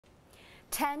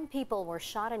10 people were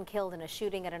shot and killed in a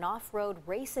shooting at an off-road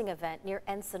racing event near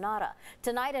Ensenada.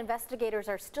 Tonight, investigators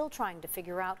are still trying to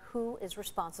figure out who is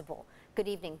responsible. Good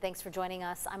evening. Thanks for joining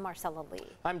us. I'm Marcella Lee.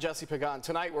 I'm Jesse Pagan.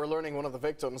 Tonight, we're learning one of the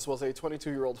victims was a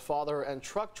 22-year-old father and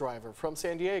truck driver from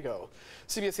San Diego.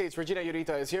 CBS 8's Regina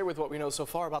Yurita is here with what we know so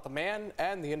far about the man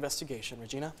and the investigation.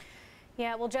 Regina?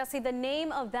 Yeah, well, Jesse, the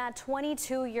name of that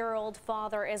 22-year-old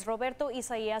father is Roberto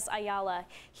Isaias Ayala.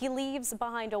 He leaves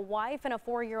behind a wife and a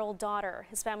 4-year-old daughter.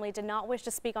 His family did not wish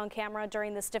to speak on camera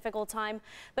during this difficult time,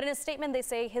 but in a statement they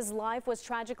say his life was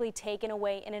tragically taken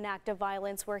away in an act of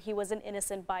violence where he was an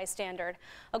innocent bystander.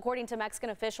 According to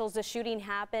Mexican officials, the shooting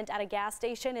happened at a gas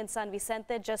station in San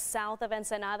Vicente, just south of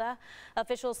Ensenada.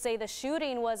 Officials say the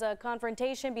shooting was a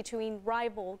confrontation between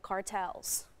rival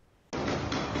cartels.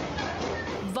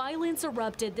 Violence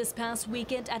erupted this past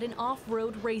weekend at an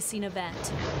off-road racing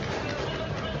event.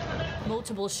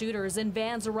 Multiple shooters in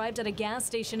vans arrived at a gas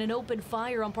station and opened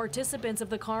fire on participants of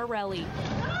the car rally.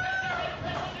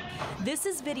 This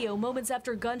is video moments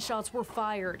after gunshots were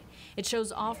fired. It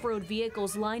shows off-road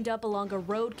vehicles lined up along a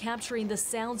road, capturing the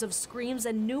sounds of screams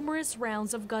and numerous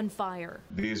rounds of gunfire.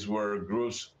 These were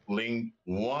groups linked,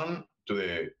 one to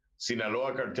the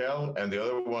Sinaloa cartel and the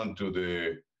other one to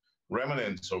the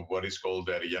remnants of what is called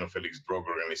the Arellano Felix drug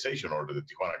organization, or the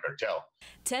Tijuana cartel.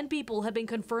 10 people have been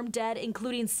confirmed dead,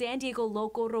 including San Diego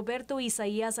local Roberto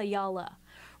Isaias Ayala.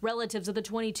 Relatives of the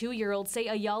 22-year-old say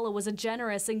Ayala was a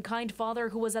generous and kind father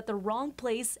who was at the wrong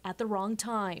place at the wrong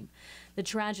time. The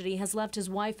tragedy has left his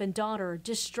wife and daughter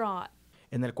distraught.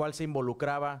 En el cual se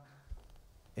involucraba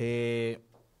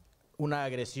una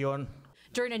agresión.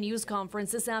 During a news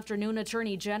conference this afternoon,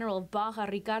 Attorney General of Baja,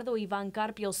 Ricardo Iván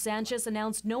Carpio Sanchez,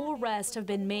 announced no arrests have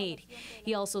been made.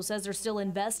 He also says they're still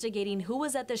investigating who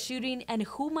was at the shooting and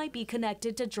who might be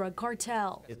connected to drug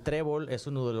cartel. Trébol es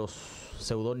uno de los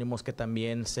seudónimos que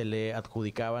también se le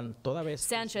adjudicaban toda vez.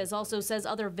 Sanchez also says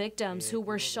other victims who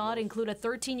were shot include a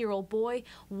 13-year-old boy,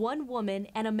 one woman,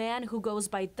 and a man who goes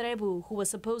by Trebu, who was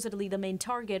supposedly the main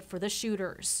target for the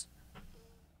shooters.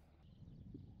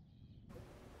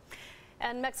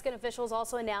 And Mexican officials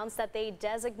also announced that they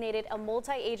designated a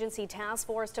multi-agency task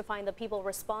force to find the people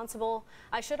responsible.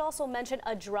 I should also mention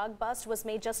a drug bust was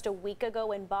made just a week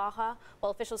ago in Baja.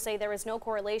 While officials say there is no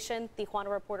correlation, Tijuana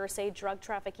reporters say drug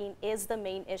trafficking is the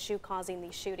main issue causing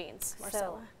these shootings.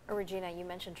 Marcella. So, Regina, you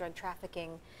mentioned drug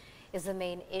trafficking is the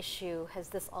main issue. Has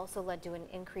this also led to an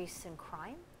increase in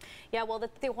crime? Yeah, well, the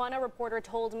Tijuana reporter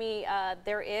told me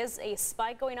there is a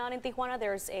spike going on in Tijuana.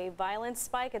 There's a violence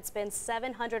spike. It's been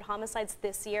 700 homicides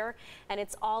this year, and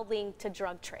it's all linked to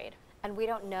drug trade. And we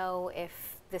don't know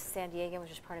if this San Diego was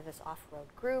just part of this off-road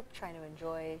group trying to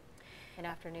enjoy an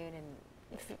afternoon in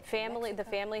the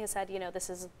family has said, you know,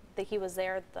 he was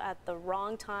there at the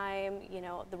wrong time, you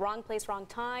know, the wrong place, wrong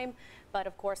time. But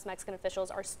of course, Mexican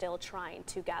officials are still trying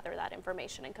to gather that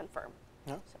information and confirm.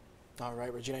 Yeah. So. All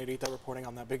right, Regina Yurita reporting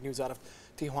on that big news out of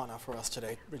Tijuana for us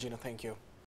today. Regina, thank you.